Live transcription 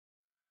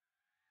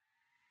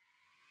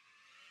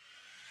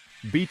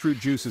Beetroot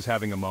juice is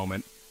having a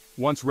moment.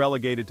 Once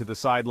relegated to the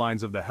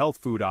sidelines of the health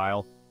food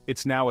aisle,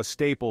 it's now a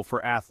staple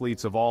for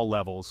athletes of all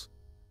levels.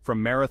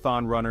 From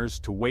marathon runners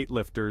to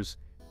weightlifters,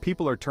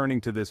 people are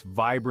turning to this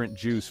vibrant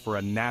juice for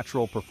a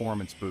natural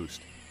performance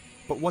boost.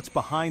 But what's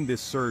behind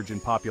this surge in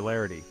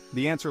popularity?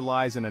 The answer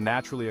lies in a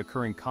naturally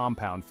occurring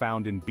compound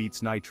found in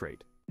beet's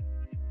nitrate.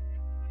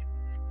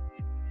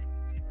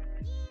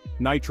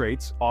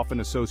 Nitrates, often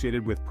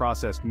associated with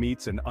processed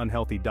meats and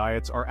unhealthy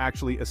diets, are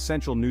actually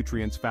essential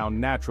nutrients found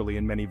naturally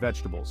in many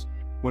vegetables.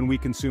 When we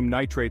consume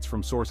nitrates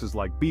from sources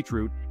like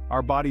beetroot,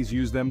 our bodies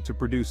use them to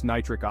produce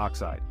nitric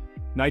oxide.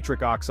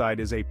 Nitric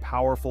oxide is a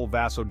powerful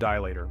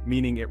vasodilator,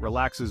 meaning it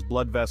relaxes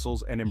blood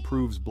vessels and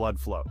improves blood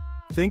flow.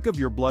 Think of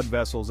your blood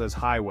vessels as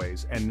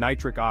highways and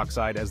nitric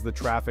oxide as the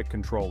traffic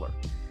controller.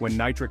 When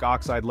nitric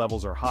oxide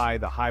levels are high,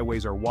 the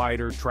highways are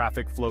wider,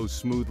 traffic flows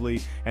smoothly,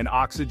 and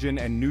oxygen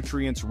and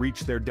nutrients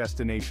reach their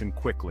destination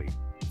quickly.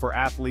 For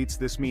athletes,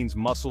 this means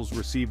muscles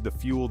receive the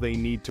fuel they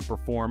need to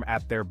perform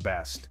at their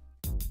best.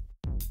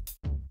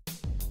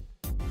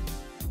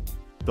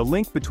 The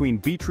link between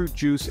beetroot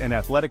juice and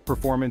athletic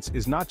performance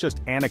is not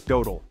just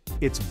anecdotal,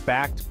 it's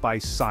backed by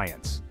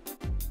science.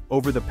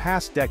 Over the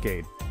past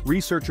decade,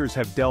 researchers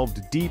have delved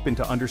deep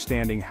into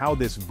understanding how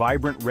this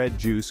vibrant red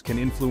juice can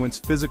influence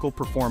physical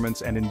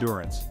performance and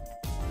endurance.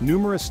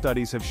 Numerous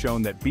studies have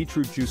shown that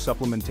beetroot juice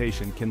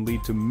supplementation can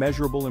lead to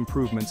measurable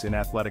improvements in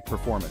athletic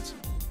performance.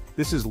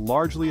 This is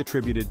largely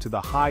attributed to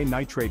the high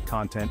nitrate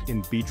content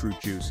in beetroot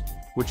juice,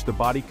 which the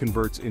body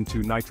converts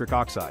into nitric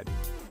oxide.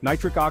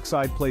 Nitric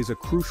oxide plays a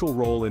crucial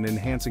role in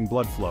enhancing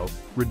blood flow,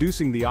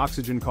 reducing the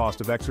oxygen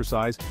cost of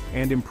exercise,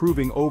 and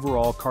improving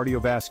overall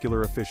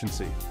cardiovascular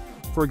efficiency.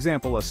 For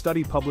example, a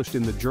study published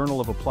in the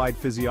Journal of Applied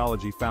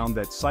Physiology found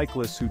that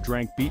cyclists who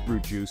drank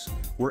beetroot juice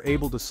were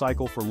able to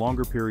cycle for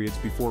longer periods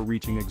before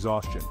reaching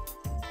exhaustion.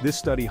 This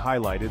study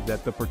highlighted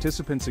that the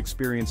participants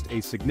experienced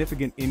a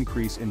significant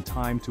increase in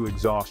time to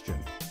exhaustion,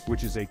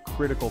 which is a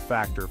critical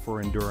factor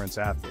for endurance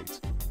athletes.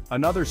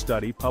 Another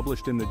study,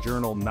 published in the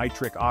journal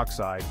Nitric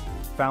Oxide,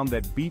 found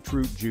that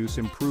beetroot juice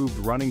improved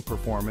running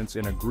performance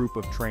in a group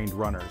of trained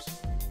runners.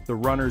 The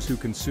runners who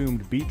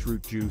consumed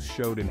beetroot juice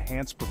showed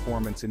enhanced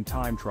performance in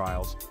time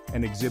trials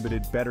and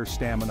exhibited better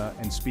stamina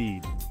and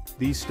speed.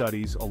 These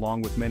studies,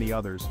 along with many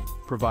others,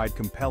 provide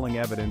compelling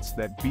evidence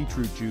that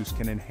beetroot juice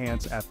can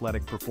enhance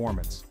athletic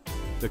performance.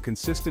 The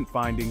consistent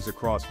findings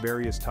across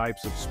various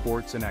types of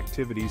sports and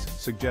activities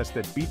suggest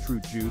that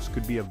beetroot juice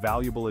could be a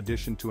valuable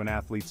addition to an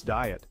athlete's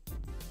diet.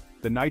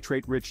 The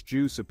nitrate-rich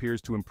juice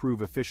appears to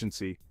improve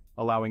efficiency,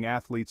 allowing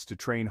athletes to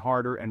train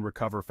harder and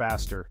recover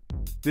faster.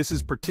 This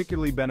is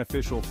particularly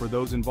beneficial for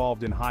those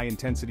involved in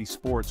high-intensity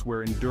sports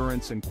where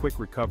endurance and quick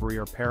recovery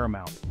are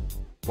paramount.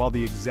 While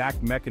the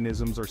exact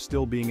mechanisms are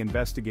still being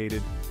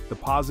investigated, the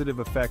positive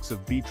effects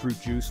of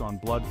beetroot juice on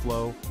blood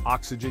flow,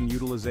 oxygen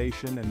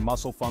utilization, and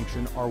muscle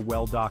function are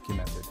well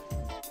documented.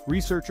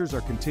 Researchers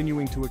are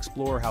continuing to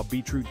explore how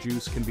beetroot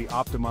juice can be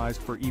optimized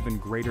for even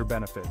greater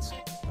benefits,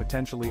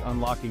 potentially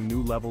unlocking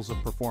new levels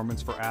of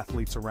performance for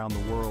athletes around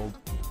the world.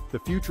 The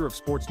future of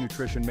sports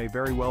nutrition may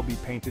very well be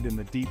painted in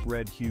the deep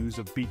red hues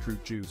of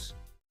beetroot juice.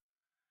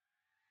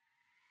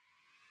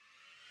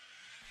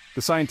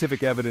 The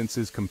scientific evidence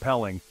is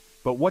compelling,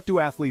 but what do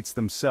athletes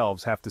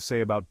themselves have to say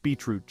about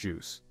beetroot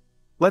juice?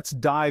 Let's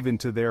dive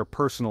into their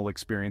personal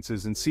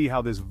experiences and see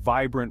how this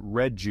vibrant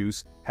red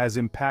juice has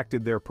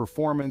impacted their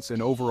performance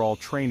and overall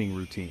training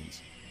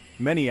routines.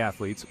 Many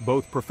athletes,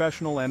 both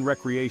professional and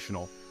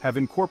recreational, have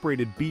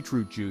incorporated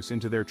beetroot juice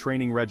into their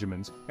training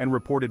regimens and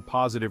reported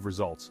positive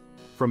results.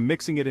 From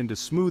mixing it into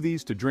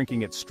smoothies to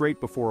drinking it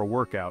straight before a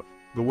workout,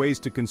 the ways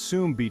to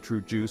consume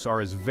beetroot juice are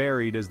as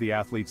varied as the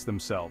athletes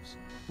themselves.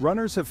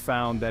 Runners have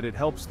found that it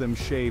helps them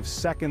shave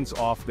seconds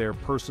off their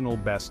personal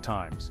best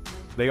times.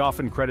 They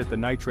often credit the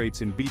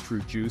nitrates in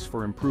beetroot juice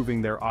for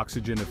improving their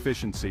oxygen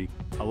efficiency,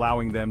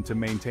 allowing them to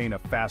maintain a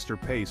faster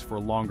pace for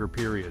longer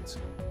periods.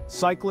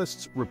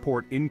 Cyclists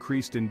report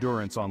increased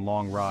endurance on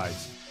long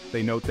rides.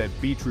 They note that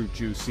beetroot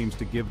juice seems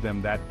to give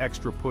them that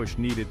extra push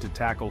needed to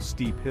tackle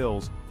steep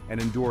hills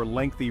and endure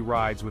lengthy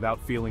rides without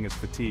feeling as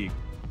fatigued.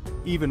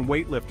 Even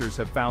weightlifters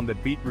have found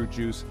that beetroot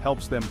juice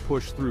helps them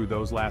push through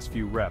those last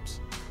few reps.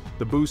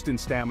 The boost in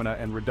stamina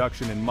and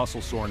reduction in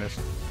muscle soreness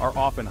are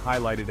often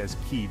highlighted as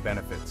key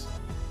benefits.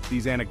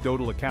 These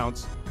anecdotal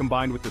accounts,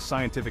 combined with the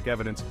scientific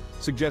evidence,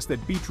 suggest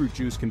that beetroot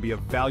juice can be a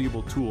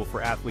valuable tool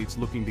for athletes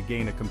looking to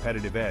gain a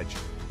competitive edge.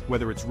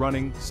 Whether it's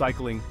running,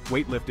 cycling,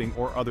 weightlifting,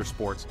 or other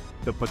sports,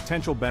 the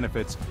potential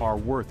benefits are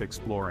worth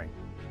exploring.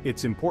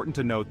 It's important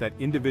to note that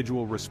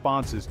individual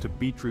responses to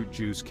beetroot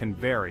juice can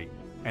vary,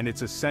 and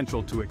it's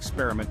essential to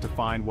experiment to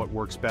find what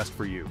works best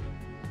for you.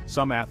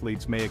 Some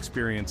athletes may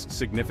experience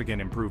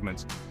significant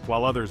improvements,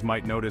 while others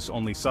might notice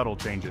only subtle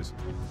changes.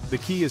 The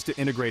key is to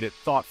integrate it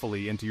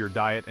thoughtfully into your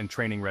diet and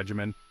training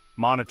regimen,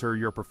 monitor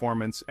your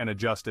performance, and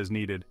adjust as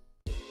needed.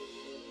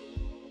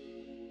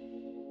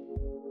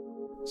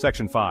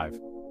 Section 5.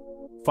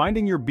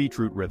 Finding your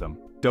beetroot rhythm,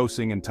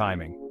 dosing and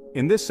timing.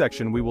 In this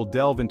section we will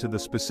delve into the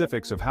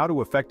specifics of how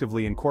to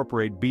effectively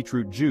incorporate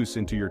beetroot juice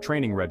into your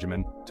training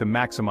regimen to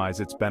maximize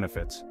its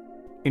benefits.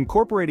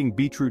 Incorporating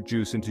beetroot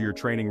juice into your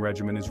training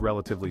regimen is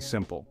relatively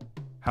simple.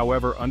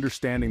 However,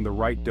 understanding the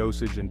right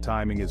dosage and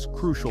timing is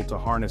crucial to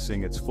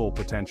harnessing its full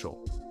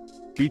potential.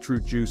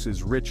 Beetroot juice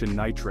is rich in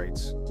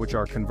nitrates, which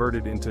are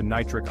converted into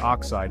nitric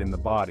oxide in the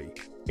body,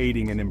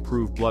 aiding in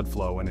improved blood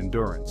flow and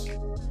endurance.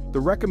 The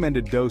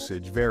recommended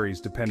dosage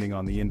varies depending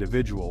on the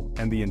individual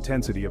and the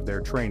intensity of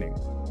their training.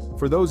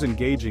 For those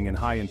engaging in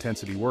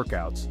high-intensity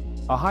workouts,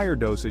 a higher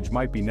dosage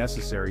might be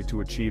necessary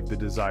to achieve the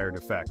desired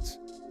effects.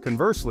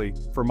 Conversely,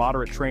 for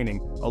moderate training,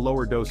 a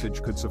lower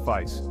dosage could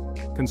suffice.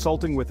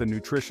 Consulting with a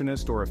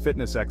nutritionist or a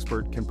fitness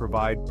expert can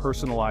provide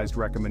personalized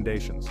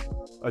recommendations.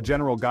 A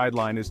general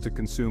guideline is to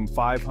consume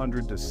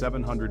 500 to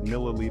 700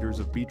 milliliters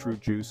of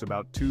beetroot juice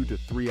about 2 to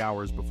 3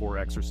 hours before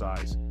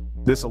exercise.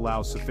 This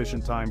allows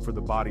sufficient time for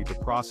the body to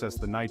process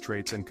the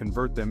nitrates and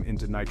convert them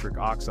into nitric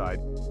oxide,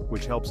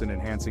 which helps in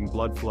enhancing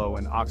blood flow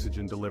and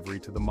oxygen delivery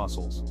to the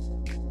muscles.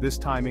 This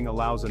timing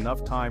allows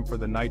enough time for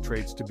the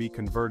nitrates to be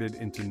converted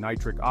into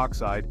nitric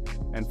oxide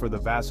and for the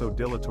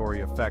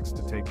vasodilatory effects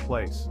to take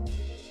place.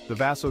 The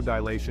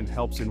vasodilation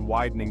helps in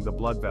widening the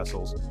blood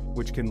vessels,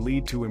 which can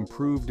lead to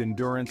improved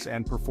endurance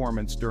and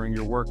performance during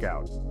your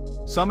workout.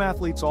 Some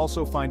athletes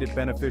also find it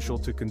beneficial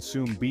to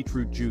consume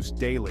beetroot juice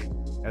daily,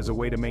 as a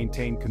way to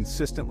maintain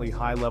consistently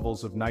high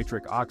levels of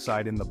nitric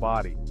oxide in the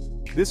body.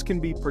 This can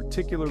be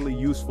particularly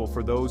useful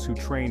for those who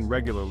train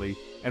regularly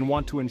and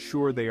want to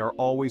ensure they are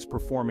always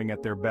performing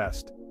at their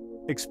best.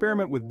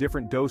 Experiment with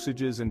different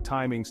dosages and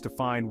timings to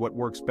find what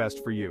works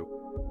best for you.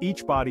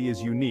 Each body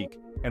is unique,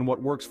 and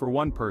what works for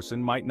one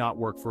person might not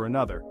work for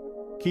another.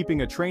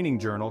 Keeping a training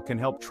journal can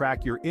help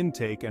track your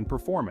intake and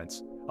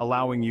performance,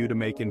 allowing you to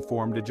make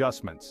informed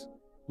adjustments.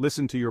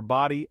 Listen to your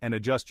body and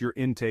adjust your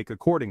intake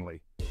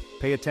accordingly.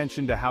 Pay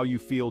attention to how you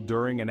feel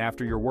during and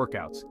after your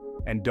workouts,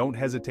 and don't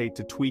hesitate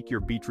to tweak your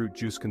beetroot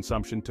juice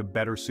consumption to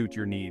better suit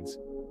your needs.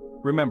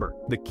 Remember,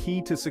 the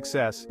key to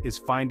success is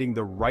finding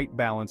the right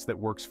balance that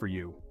works for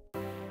you.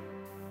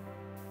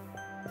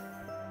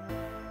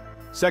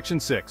 Section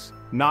 6.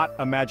 Not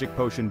a magic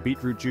potion.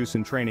 Beetroot juice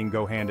and training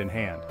go hand in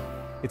hand.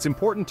 It's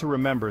important to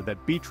remember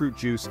that beetroot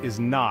juice is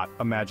not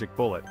a magic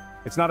bullet.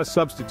 It's not a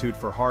substitute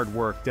for hard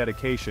work,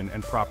 dedication,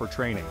 and proper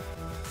training.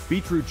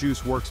 Beetroot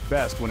juice works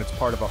best when it's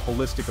part of a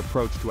holistic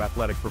approach to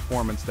athletic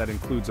performance that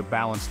includes a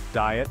balanced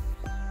diet,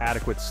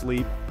 adequate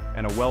sleep,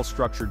 and a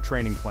well-structured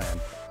training plan.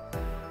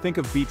 Think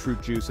of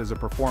beetroot juice as a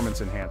performance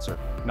enhancer,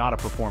 not a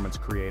performance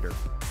creator.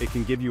 It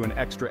can give you an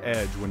extra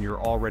edge when you're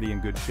already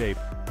in good shape,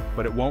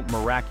 but it won't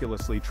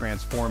miraculously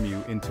transform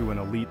you into an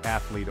elite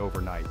athlete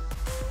overnight.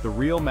 The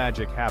real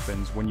magic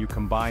happens when you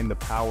combine the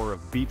power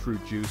of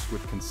beetroot juice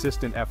with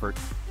consistent effort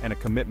and a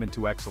commitment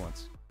to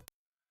excellence.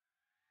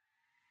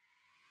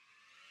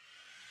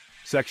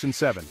 Section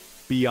 7.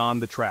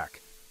 Beyond the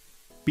track.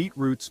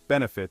 Beetroot's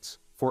benefits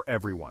for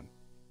everyone.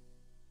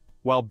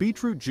 While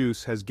beetroot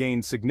juice has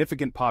gained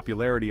significant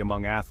popularity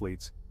among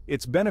athletes,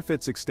 its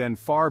benefits extend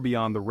far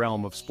beyond the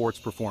realm of sports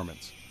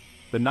performance.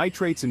 The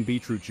nitrates in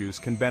beetroot juice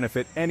can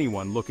benefit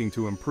anyone looking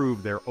to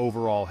improve their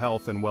overall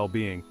health and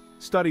well-being.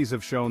 Studies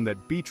have shown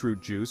that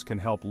beetroot juice can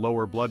help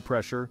lower blood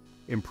pressure,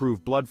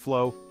 improve blood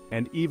flow,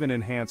 and even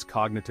enhance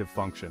cognitive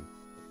function.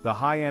 The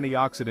high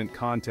antioxidant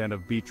content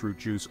of beetroot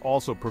juice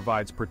also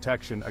provides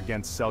protection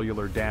against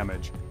cellular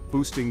damage,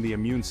 boosting the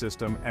immune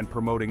system and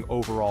promoting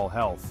overall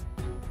health.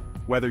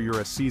 Whether you're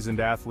a seasoned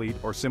athlete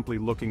or simply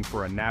looking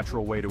for a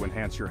natural way to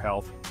enhance your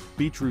health,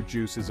 beetroot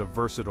juice is a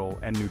versatile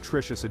and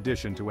nutritious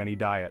addition to any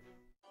diet.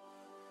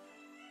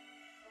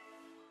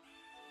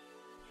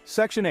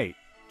 Section 8.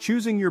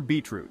 Choosing your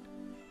beetroot.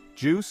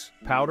 Juice,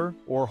 powder,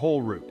 or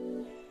whole root.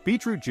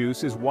 Beetroot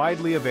juice is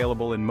widely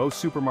available in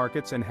most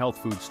supermarkets and health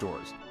food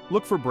stores.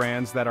 Look for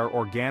brands that are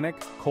organic,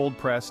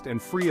 cold-pressed,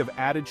 and free of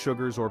added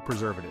sugars or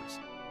preservatives.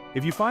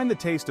 If you find the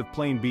taste of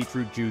plain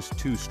beetroot juice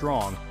too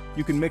strong,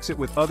 you can mix it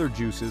with other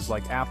juices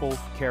like apple,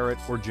 carrot,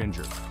 or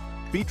ginger.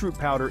 Beetroot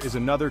powder is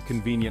another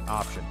convenient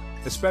option,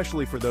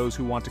 especially for those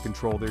who want to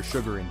control their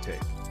sugar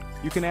intake.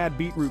 You can add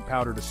beetroot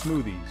powder to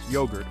smoothies,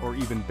 yogurt, or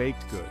even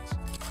baked goods.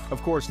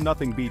 Of course,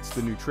 nothing beats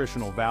the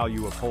nutritional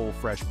value of whole,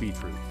 fresh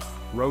beetroot.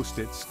 Roast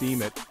it,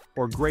 steam it,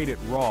 or grate it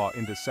raw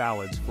into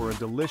salads for a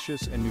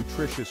delicious and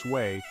nutritious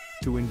way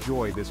to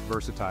enjoy this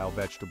versatile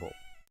vegetable.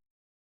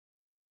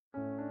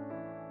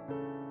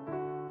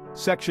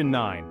 Section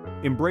 9.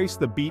 Embrace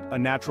the beet, a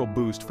natural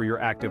boost for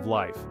your active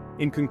life.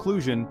 In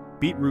conclusion,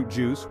 beetroot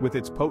juice, with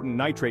its potent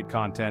nitrate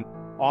content,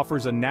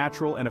 offers a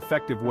natural and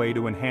effective way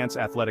to enhance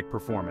athletic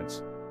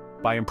performance.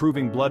 By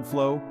improving blood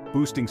flow,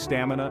 boosting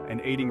stamina, and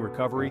aiding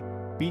recovery,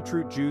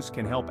 beetroot juice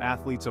can help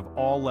athletes of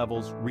all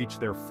levels reach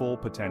their full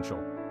potential.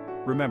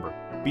 Remember,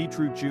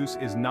 beetroot juice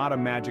is not a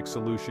magic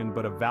solution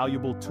but a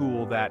valuable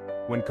tool that,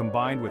 when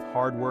combined with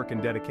hard work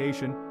and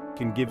dedication,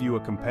 can give you a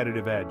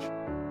competitive edge.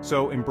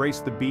 So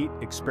embrace the beet,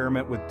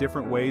 experiment with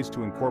different ways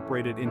to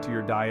incorporate it into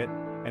your diet,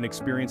 and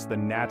experience the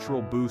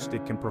natural boost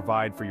it can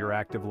provide for your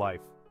active life.